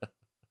 Yeah.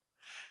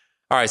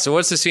 All right, so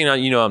what's the scene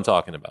you know I'm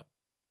talking about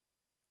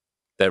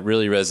that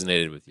really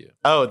resonated with you?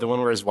 Oh, the one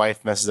where his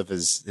wife messes up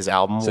his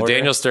album. So order?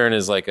 Daniel Stern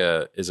is like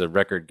a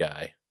record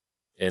guy,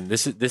 and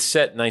this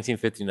set in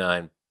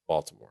 1959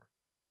 Baltimore,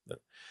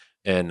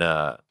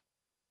 and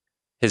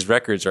his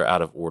records are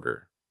out of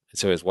order. And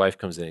so his wife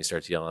comes in, he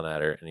starts yelling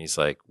at her, and he's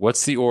like,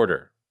 "What's the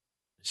order?"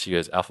 She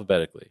goes,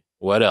 "Alphabetically."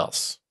 "What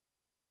else?"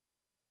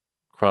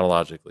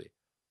 "Chronologically."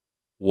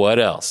 "What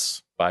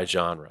else?" "By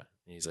genre."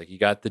 And he's like, "You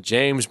got the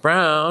James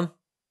Brown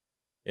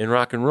in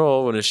rock and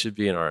roll when it should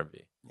be in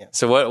R&B." Yeah.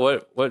 So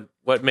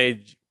what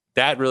made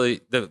that really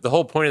the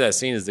whole point of that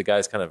scene is the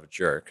guy's kind of a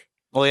jerk.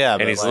 Well, yeah,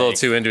 and he's a little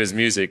too into his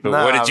music. But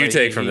Nah, what did you but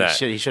take from that?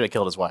 He should have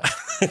killed his wife.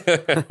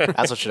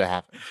 That's what should have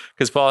happened.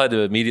 Because Paul had to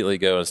immediately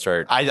go and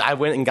start. I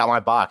went and got my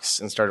box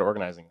and started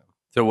organizing them.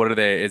 So what are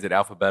they? Is it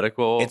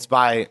alphabetical? It's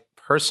by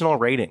personal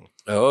rating.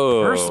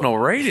 Oh, personal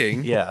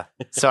rating. Yeah.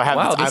 So I have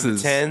Wow, I have this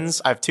is-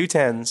 tens. I have 2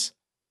 10s,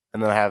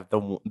 and then I have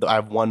I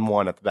have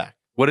 1 at the back.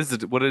 What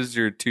is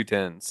your 2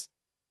 10s?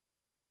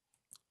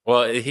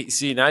 Well,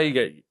 see now you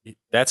get.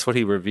 That's what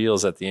he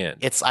reveals at the end.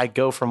 It's I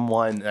go from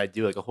 1 and I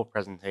do like a whole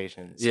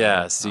presentation. So,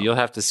 Yeah, so you'll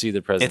have to see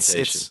the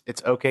presentation.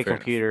 It's OK Fair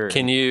Computer.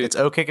 Can you? It's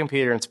OK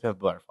Computer and it's Pimp a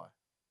Butterfly.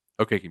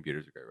 Okay,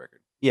 Computer's a great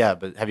record. Yeah,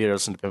 but have you ever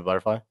listened to Pimp a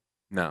Butterfly?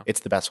 No, It's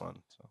the best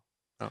one.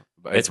 So.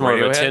 But It's more of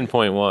a Radiohead?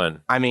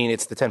 10.1. I mean,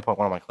 it's the 10.1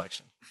 of my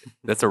collection.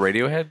 That's a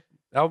Radiohead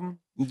album.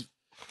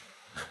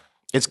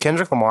 It's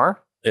Kendrick Lamar.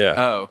 Yeah.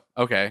 Oh,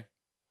 okay.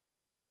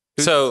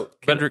 So,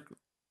 but Kendrick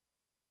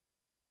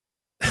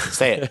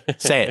Say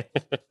it. Say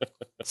it.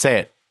 Say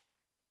it.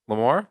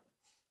 Lamar.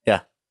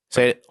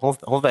 Say it.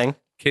 Whole thing.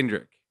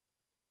 Kendrick.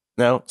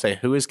 No. Say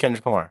who is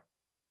Kendrick Lamar?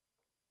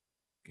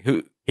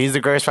 Who? He's the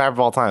greatest rapper of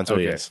all time. That's what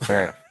he Okay. is.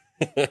 Fair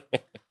enough.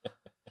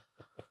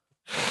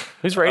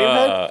 Who's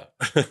Radiohead?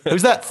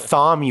 Who's that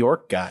Thom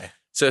Yorke guy?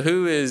 So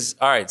who is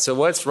all right? So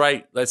what's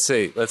right? Let's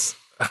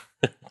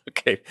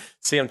okay.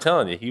 See, I'm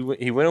telling you,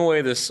 he went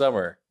away this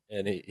summer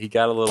and he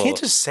got a little. Can't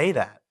just say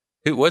that.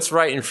 What's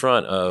right in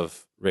front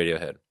of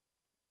Radiohead?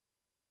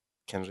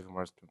 Kendrick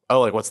Lamar's. Oh,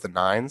 like what's the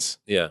 9s?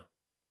 Yeah,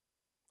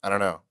 I don't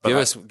know.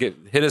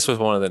 hit us with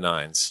one of the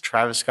 9s.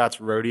 Travis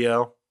Scott's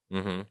Rodeo,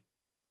 Mm-hmm.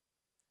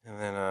 and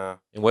then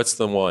And what's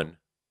the one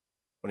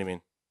what do you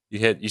mean?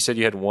 you said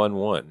you had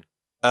 1.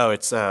 Oh,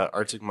 it's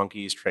Arctic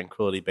Monkeys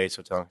Tranquility Base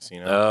Hotel and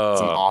Casino. Oh.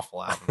 It's an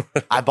awful album.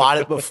 I bought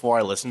it before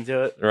I listened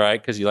to it.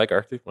 Right? Because you like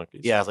Arctic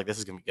Monkeys. Yeah, I was like, this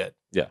is gonna be good.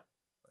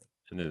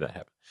 And then that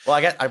happened. Well,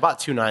 I bought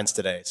 2 9s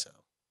today, so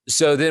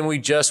So then we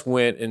just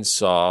went and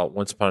saw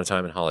Once Upon a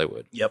Time in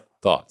Hollywood. yep,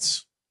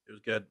 Thoughts? it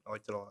was good. I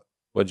liked it a lot.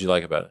 What did you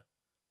like about it?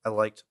 I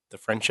liked the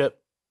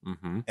friendship,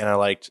 Mm-hmm. and I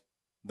liked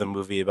the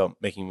movie about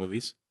making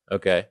movies,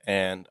 Okay.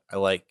 and I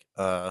like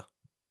Brad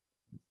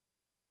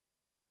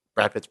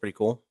Pitt's pretty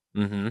cool.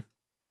 Mm-hmm.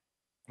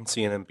 And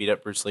seeing him beat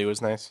up Bruce Lee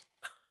was nice.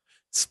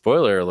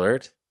 Spoiler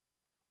alert.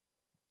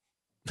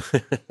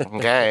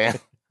 Okay.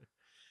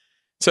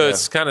 So Yeah.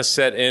 it's kind of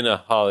set in a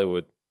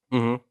Hollywood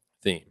Mm-hmm.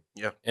 theme.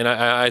 Yeah. And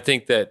I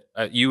think that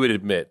you would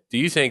admit, do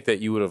you think that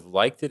you would have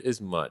liked it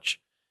as much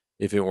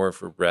if it weren't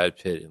for Brad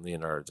Pitt and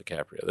Leonardo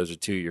DiCaprio? Those are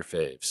 2 of your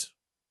faves.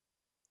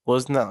 Well,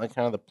 isn't that like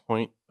kind of the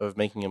point of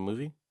making a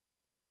movie?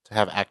 To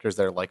have actors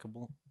that are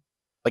likable?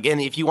 Like, and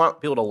if you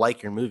want people to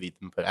like your movie,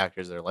 then put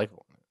actors that are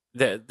likable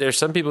in it. There's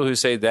some people who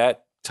say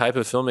that type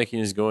of filmmaking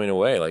is going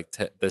away. Like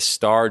the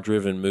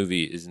star-driven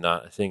movie is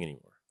not a thing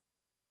anymore.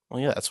 Well,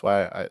 yeah, that's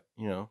why I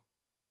don't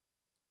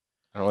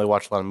really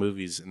watch a lot of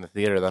movies in the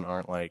theater that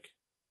aren't like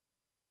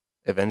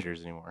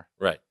Avengers anymore.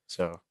 Right.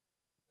 So,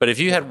 But if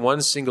you had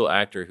one single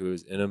actor who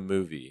was in a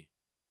movie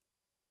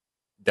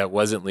that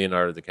wasn't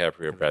Leonardo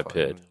DiCaprio or Brad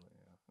Pitt,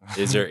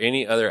 is there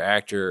any other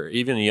actor,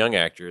 even a young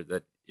actor,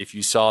 that if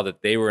you saw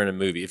that they were in a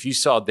movie, if you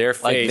saw their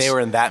face, like they were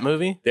in that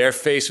movie? their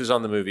face was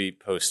on the movie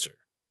poster,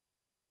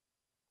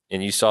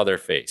 and you saw their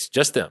face,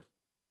 just them,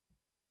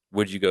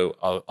 would you go,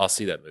 I'll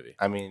see that movie?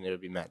 I mean, it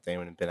would be Matt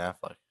Damon and Ben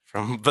Affleck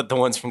but the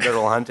ones from Good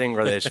Will Hunting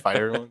where they just fight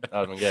everyone. That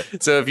would have been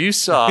good. So if you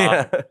saw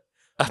Yeah.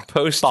 a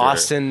poster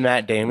Boston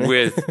Matt Damon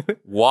with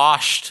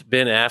washed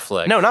Ben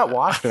Affleck, no, not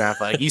Wash Ben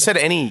Affleck. You said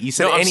any. You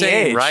said no, I'm any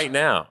saying age. right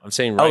now. I'm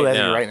saying Oh, right that's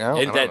now. right now?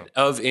 And I that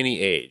don't of any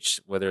age,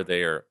 whether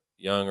they are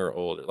young or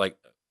older, like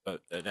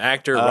an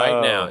actor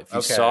right now. If you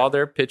okay. saw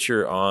their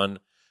picture on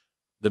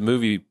the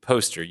movie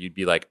poster, you'd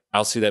be like,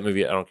 "I'll see that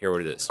movie. I don't care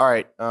what it is." All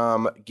right.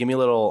 Give me a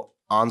little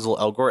Ansel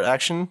Elgort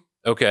action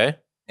Okay,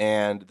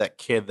 and that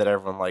kid that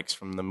everyone likes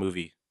from the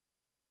movie,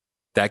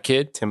 that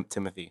kid,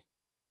 Timothy.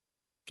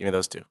 Give me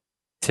those 2.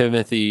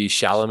 Timothy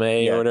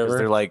Chalamet Yeah, or 'cause whatever.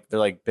 they're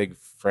like big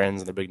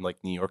friends and they're big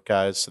like New York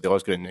guys, so they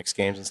always go to Knicks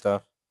games and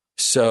stuff.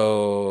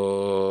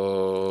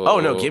 So, Oh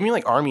no, give me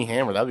like Army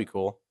Hammer. That'd be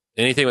cool.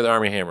 anything with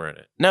Army Hammer in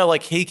it. No,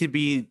 like he could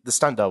be the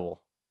stunt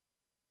double,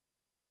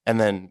 and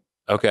then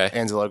Okay,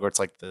 Ansel Elgort's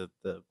like the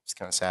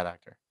kind of sad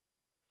actor.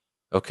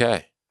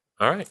 okay,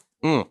 all right.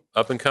 Mm.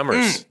 Up and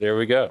comers. There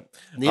we go.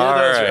 Neither All of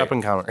those right. are up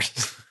and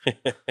comers.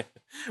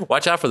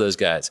 Watch out for those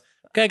guys.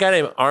 Got a guy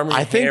named Army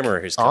I think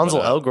Hammer who's coming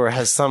Ansel up. Elgort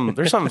has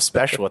there's something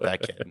special with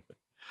that kid.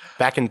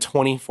 Back in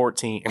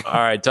 2014. All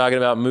right, talking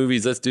about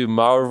movies, let's do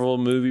Marvel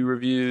movie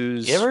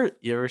reviews. You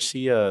ever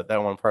see that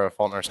one part of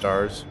Fault in Our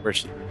Stars where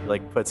she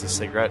like puts a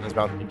cigarette in his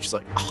mouth and she's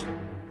like, "Oh,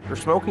 you're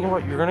smoking,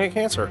 what? You're gonna get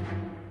cancer."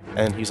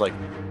 And he's like,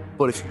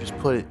 "But if you just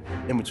put it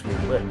in between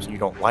your lips and you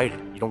don't light it,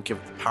 you don't give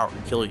it the power to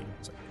kill you."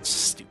 It's like, it's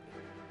stupid.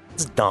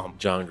 It's dumb.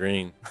 John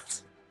Green.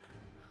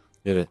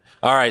 Did it.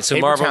 All right, so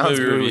Paper Marvel Towns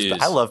movie movie was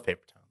reviews. I love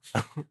Paper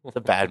Towns. It's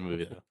a bad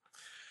movie though.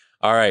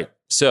 All right,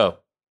 so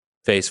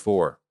Phase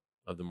 4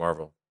 of the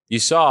Marvel. You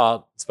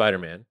saw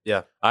Spider-Man.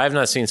 Yeah. I have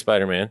not seen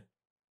Spider-Man.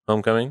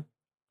 Homecoming.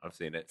 I've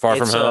seen it. Far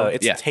From Home.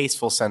 It's Yeah. a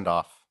tasteful send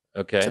off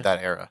Okay. to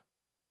that era.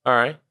 All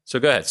right. So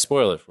go ahead.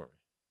 Spoil it for me.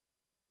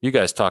 You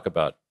guys talk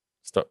about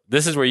stuff.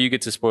 This is where you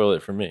get to spoil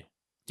it for me.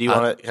 Do you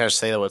want to kind of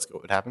say what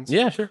happens?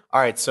 Yeah, sure. All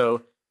right.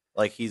 So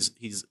like there's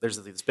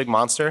this big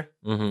monster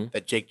Mm-hmm.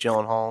 that Jake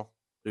Gyllenhaal,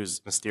 who's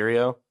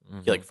Mysterio,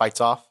 he like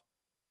fights off,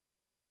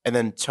 and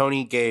then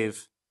Tony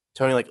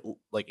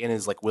like in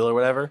his like will or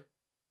whatever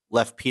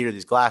left Peter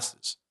these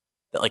glasses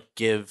that like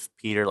give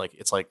Peter like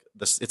it's like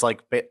this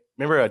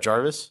remember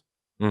Jarvis?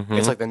 Mm-hmm.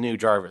 It's like the new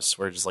Jarvis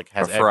where it just like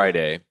has Or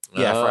Friday.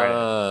 Yeah, Friday.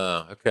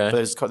 Oh, But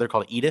okay. they're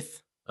called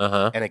Edith,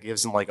 Uh-huh. and it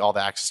gives him like all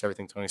the access to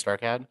everything Tony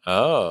Stark had.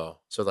 Oh.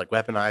 So like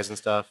weaponized and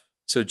stuff.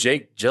 So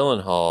Jake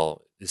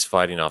Gyllenhaal is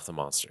fighting off the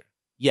monster.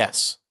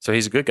 Yes. So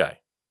he's a good guy.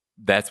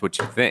 That's what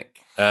you think.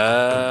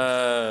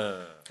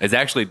 Oh. It's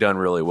actually done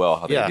really well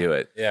how Yeah. they do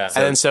it. Yeah.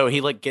 And then so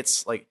he like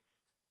gets like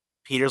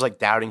Peter's like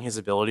doubting his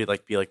ability to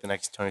like be like the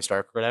next Tony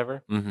Stark or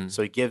whatever. Mm-hmm.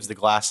 So he gives the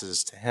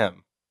glasses to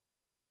him,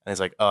 and he's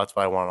like, "Oh, that's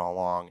what I wanted all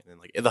along." And then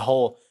like the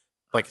whole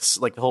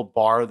the whole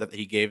bar that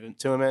he gave it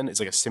to him in is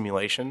like a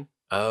simulation,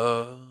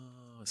 Oh.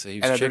 So he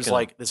was and then there's tricking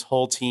like this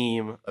whole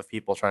team of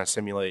people trying to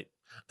simulate.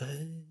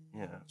 him.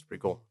 Yeah, it's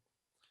pretty cool.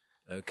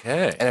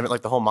 Okay. And then,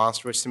 like the whole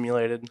monster was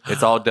simulated.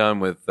 It's all done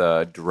with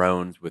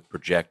drones with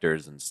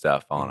projectors and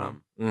stuff on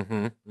them.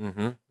 Mm-hmm.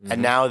 Mm-hmm.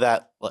 And now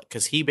that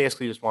because he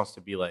basically just wants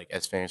to be like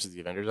as famous as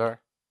the Avengers are.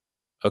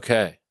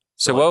 Okay.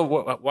 So Like-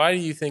 what why do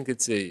you think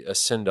it's a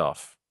send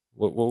off?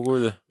 What were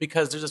the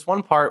Because there's this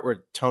one part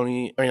where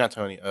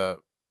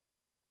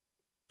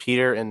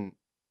Peter and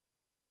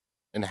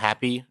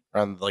Happy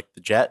are on like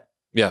the jet.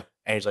 Yeah.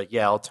 And he's like,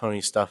 "Yeah, all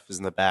Tony's stuff is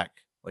in the back.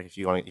 Like if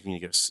you need to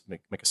go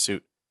make a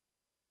suit."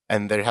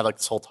 And they have like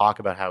this whole talk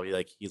about how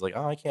he's like,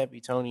 "Oh, I can't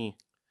be Tony."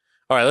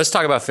 All right, let's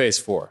talk about Phase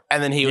 4.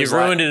 And then he You've was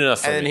ruined like, it enough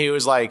for And then me. he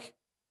was like,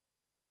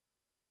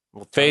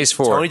 well, Phase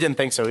 4. Tony didn't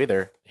think so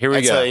either. Here we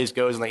And go. So he just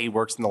goes and like, he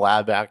works in the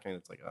lab back, and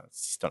it's like, oh,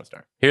 it's Tony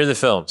Stark. Here are the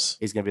films.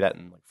 He's gonna be that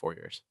in like 4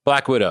 years.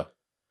 Black Widow.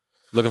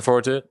 Looking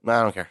forward to it. No,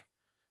 I don't care.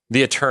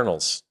 The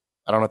Eternals.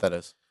 I don't know what that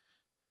is.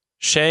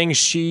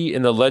 Shang-Chi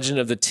and the Legend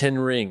of the Ten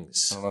I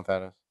Rings. don't know what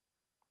that is.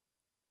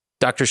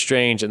 Doctor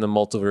Strange and the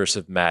Multiverse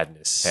of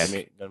Madness.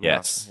 That'd be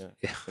Yes. awesome.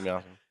 Yeah, that'd be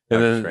awesome. And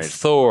Doctor then Strange.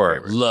 Thor,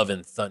 Favorite. Love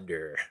and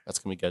Thunder. That's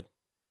gonna be good.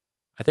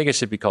 I think it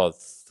should be called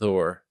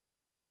Thor.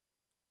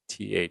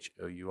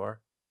 Thor.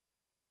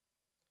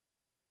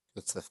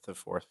 That's the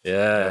fourth.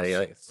 Yeah, Yes. yeah,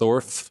 like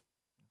Thor.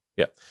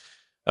 Yeah.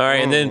 All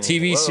right, and then Oh,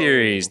 TV whoa.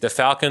 series, The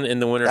Falcon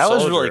and the Winter That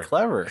was Soldier. really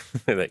clever.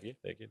 Thank you.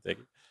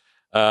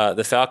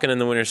 The Falcon and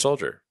the Winter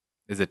Soldier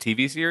Is it a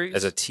TV series?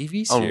 as a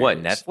TV series. on what,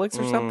 Netflix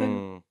or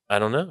something? Mm, I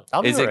don't know.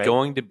 I'll be Is it alright.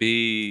 going to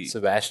be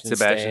Sebastian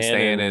Stan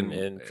Stan and-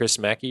 and Chris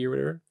Mackey or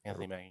whatever.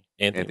 Anthony Mackie?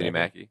 Anthony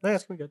Mackie? No,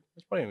 it's gonna be good.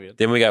 It's probably gonna be good.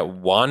 Then we got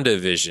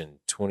WandaVision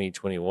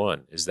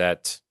 2021. Is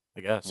that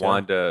I guess. yeah.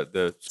 Wanda,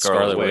 the Scarlet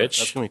Scarlet Witch?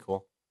 That's gonna be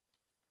cool.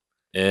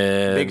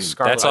 and Big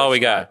Scarlet that's all we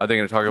Witch got. Are they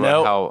going to talk about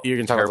No, how you're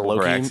gonna talk about the terrible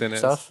her Loki accent is?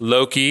 stuff.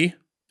 Loki.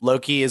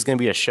 Loki is gonna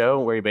be a show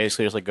where he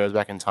basically just like goes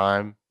back in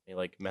time. He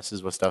like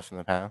messes with stuff in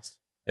the past.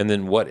 And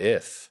then What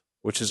If,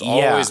 which is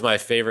Yeah. always my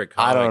favorite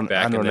comic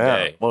back in the know.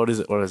 day. What is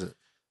it? What is it?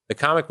 The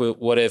comic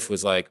What If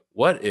was like,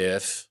 what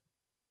if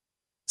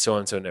so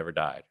and so never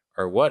died?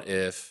 Or what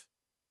if,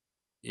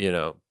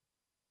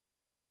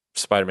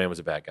 Spider-Man was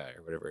a bad guy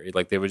or whatever.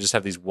 Like they would just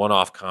have these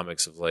one-off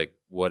comics of like,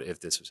 what if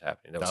this was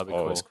happening? That was That'd be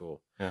always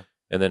cool. Yeah.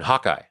 And then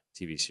Hawkeye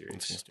TV It's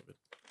series. stupid.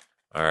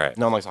 All right.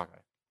 No one likes Hawkeye.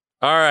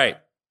 All right.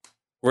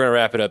 We're going to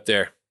wrap it up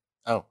there.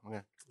 Oh,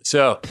 okay.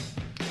 So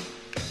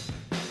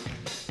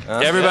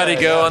everybody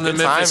go on the Good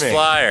Memphis timing.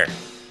 Flyer.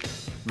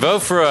 Vote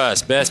for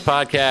us, best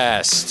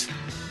podcast.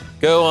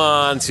 Go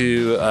on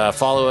to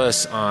follow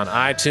us on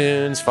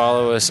iTunes,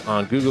 follow us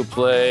on Google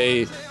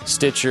Play,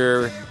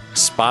 Stitcher,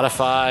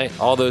 Spotify,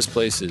 all those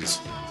places.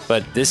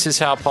 But this is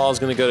how Paul's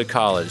going to go to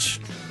college.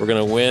 We're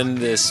going to win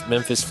this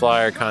Memphis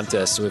Flyer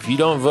contest. So if you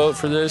don't vote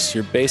for this,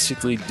 you're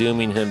basically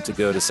dooming him to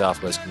go to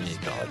Southwest Community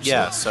College.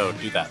 Yeah, So so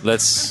do that.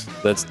 let's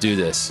do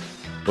this.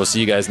 We'll see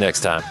you guys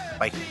next time.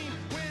 Bye.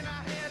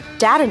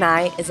 Dad and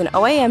I is an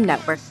OAM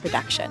Network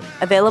production,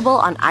 available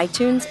on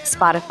iTunes,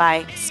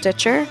 Spotify,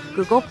 Stitcher,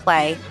 Google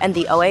Play, and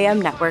the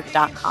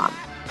OAMnetwork.com.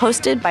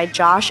 Hosted by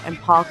Josh and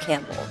Paul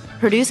Campbell.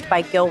 Produced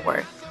by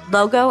Gilworth.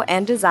 Logo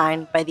and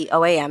design by the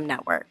OAM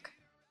Network.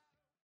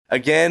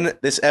 Again,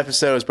 this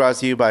episode is brought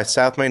to you by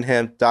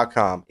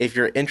SouthMainHemp.com. If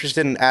you're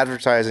interested in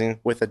advertising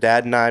with the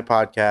Dad and I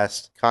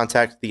podcast,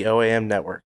 contact the OAM Network.